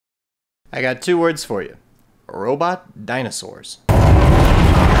I got 2 words for you. Robot dinosaurs.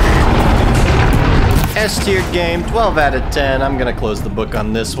 S-tier game, 12 out of 10. I'm gonna close the book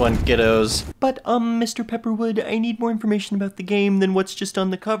on this one, kiddos. But, Mr. Pepperwood, I need more information about the game than what's just on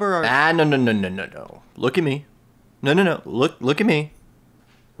the cover. No. Look at me. No. Look at me.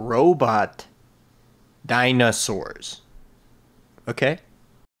 Robot dinosaurs. Okay?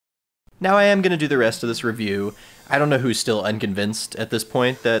 Now I am gonna do the rest of this review. I don't know who's still unconvinced at this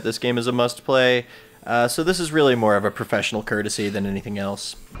point that this game is a must-play. So this is really more of a professional courtesy than anything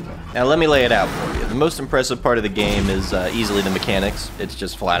else. Now let me lay it out for you. The most impressive part of the game is easily the mechanics. It's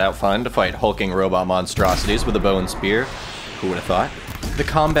just flat out fun to fight hulking robot monstrosities with a bow and spear. Who would have thought? The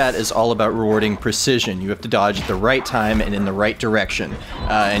combat is all about rewarding precision. You have to dodge at the right time and in the right direction.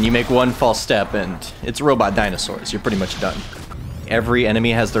 And you make one false step and it's robot dinosaurs. You're pretty much done. Every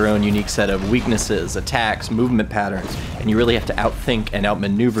enemy has their own unique set of weaknesses, attacks, movement patterns, and you really have to outthink and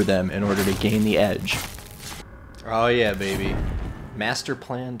outmaneuver them in order to gain the edge. Oh yeah, baby. Master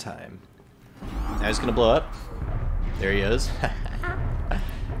plan time. Now he's gonna blow up. There he is.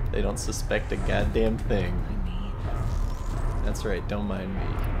 They don't suspect a goddamn thing. That's right, don't mind me,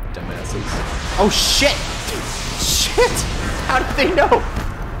 dumbasses. Oh shit! Shit! How did they know?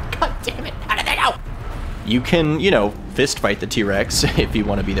 God damn it, how did they know? You can, fist fight the T-Rex if you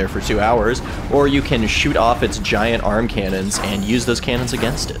want to be there for 2 hours, or you can shoot off its giant arm cannons and use those cannons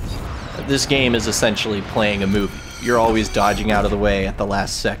against it. This game is essentially playing a movie. You're always dodging out of the way at the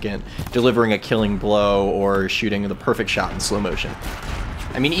last second, delivering a killing blow, or shooting the perfect shot in slow motion.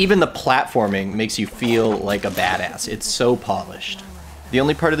 I mean, even the platforming makes you feel like a badass. It's so polished. The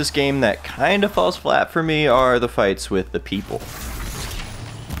only part of this game that kind of falls flat for me are the fights with the people.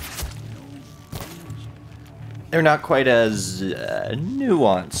 They're not quite as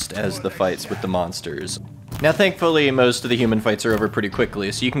nuanced as the fights with the monsters. Now thankfully most of the human fights are over pretty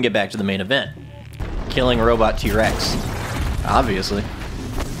quickly, so you can get back to the main event. Killing a robot T-Rex. Obviously.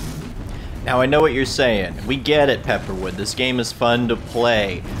 Now I know what you're saying. We get it, Pepperwood. This game is fun to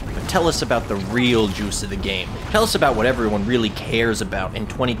play. But tell us about the real juice of the game. Tell us about what everyone really cares about in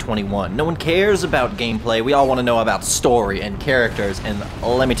 2021. No one cares about gameplay. We all want to know about story and characters, and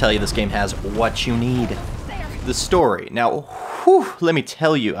let me tell you, this game has what you need. The story. Now, let me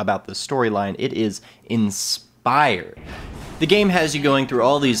tell you about the storyline. It is inspired. The game has you going through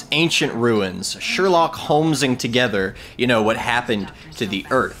all these ancient ruins, Sherlock Holmesing together, what happened to the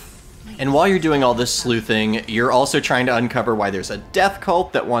Earth. And while you're doing all this sleuthing, you're also trying to uncover why there's a death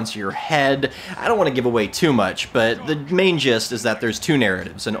cult that wants your head. I don't want to give away too much, but the main gist is that there's 2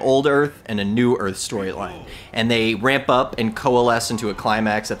 narratives, an old Earth and a new Earth storyline. And they ramp up and coalesce into a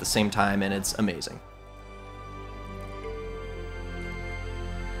climax at the same time, and it's amazing.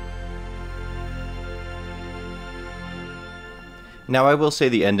 Now I will say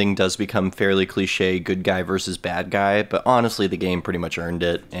the ending does become fairly cliche, good guy versus bad guy, but honestly the game pretty much earned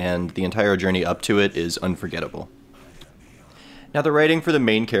it, and the entire journey up to it is unforgettable. Now the writing for the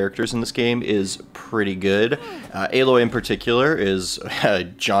main characters in this game is pretty good. Aloy in particular is a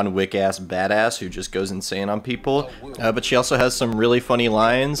John Wick-ass badass who just goes insane on people, but she also has some really funny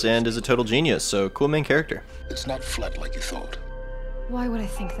lines and is a total genius, so cool main character. It's not flat like you thought. Why would I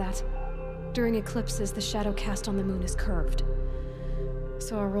think that? During eclipses, the shadow cast on the moon is curved.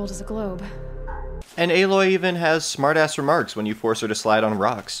 So our world is a globe. And Aloy even has smart-ass remarks when you force her to slide on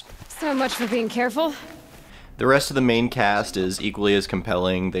rocks. So much for being careful. The rest of the main cast is equally as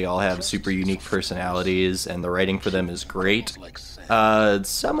compelling. They all have super unique personalities, and the writing for them is great.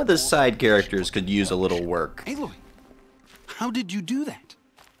 Some of the side characters could use a little work. Aloy, how did you do that?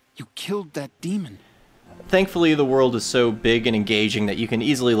 You killed that demon. Thankfully, the world is so big and engaging that you can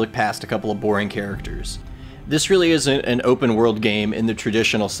easily look past a couple of boring characters. This really isn't an open world game in the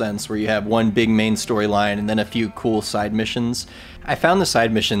traditional sense where you have one big main storyline and then a few cool side missions. I found the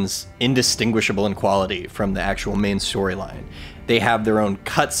side missions indistinguishable in quality from the actual main storyline. They have their own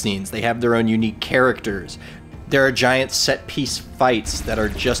cutscenes, they have their own unique characters. There are giant set-piece fights that are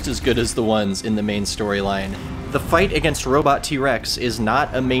just as good as the ones in the main storyline. The fight against Robot T-Rex is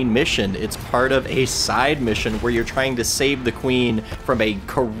not a main mission, it's part of a side mission where you're trying to save the Queen from a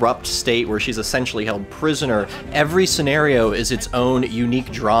corrupt state where she's essentially held prisoner. Every scenario is its own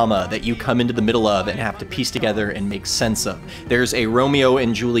unique drama that you come into the middle of and have to piece together and make sense of. There's a Romeo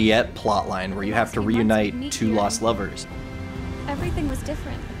and Juliet plotline where you have to reunite 2 lost lovers. Everything was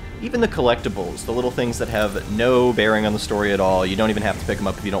different. Even the collectibles, the little things that have no bearing on the story at all, you don't even have to pick them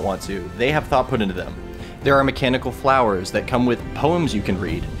up if you don't want to, they have thought put into them. There are mechanical flowers that come with poems you can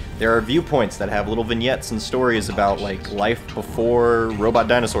read. There are viewpoints that have little vignettes and stories about, like, life before robot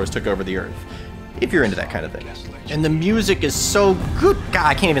dinosaurs took over the Earth. If you're into that kind of thing. And the music is so good. God,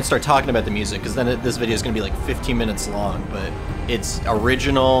 I can't even start talking about the music because then this video is going to be like 15 minutes long, but it's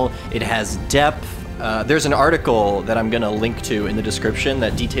original, it has depth. There's an article that I'm going to link to in the description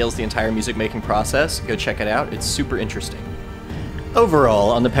that details the entire music making process. Go check it out, it's super interesting.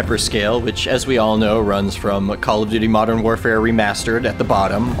 Overall, on the Pepperscale, which as we all know runs from Call of Duty Modern Warfare Remastered at the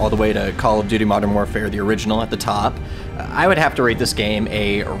bottom, all the way to Call of Duty Modern Warfare the original at the top, I would have to rate this game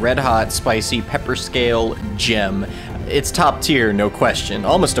a red hot, spicy Pepperscale gem. It's top tier, no question,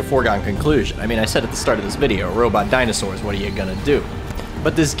 almost a foregone conclusion. I mean, I said at the start of this video, robot dinosaurs, what are you gonna do?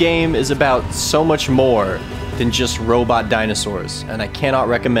 But this game is about so much more than just robot dinosaurs, and I cannot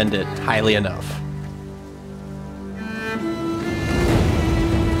recommend it highly enough.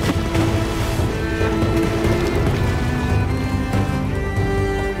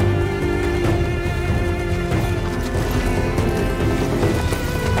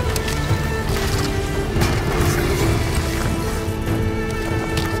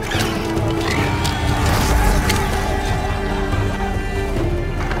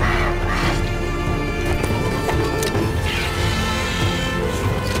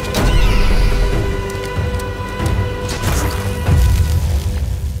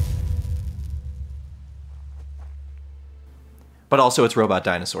 But also it's robot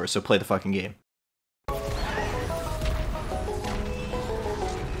dinosaurs, so play the fucking game.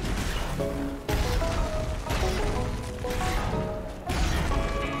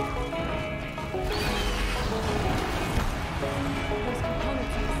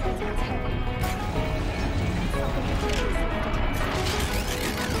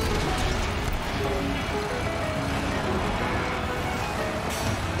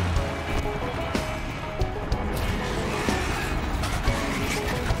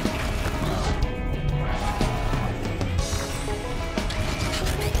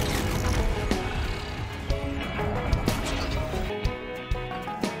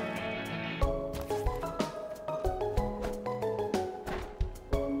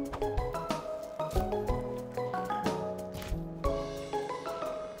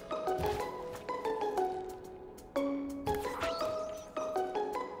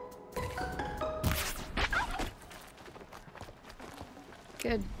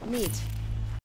 Good meat.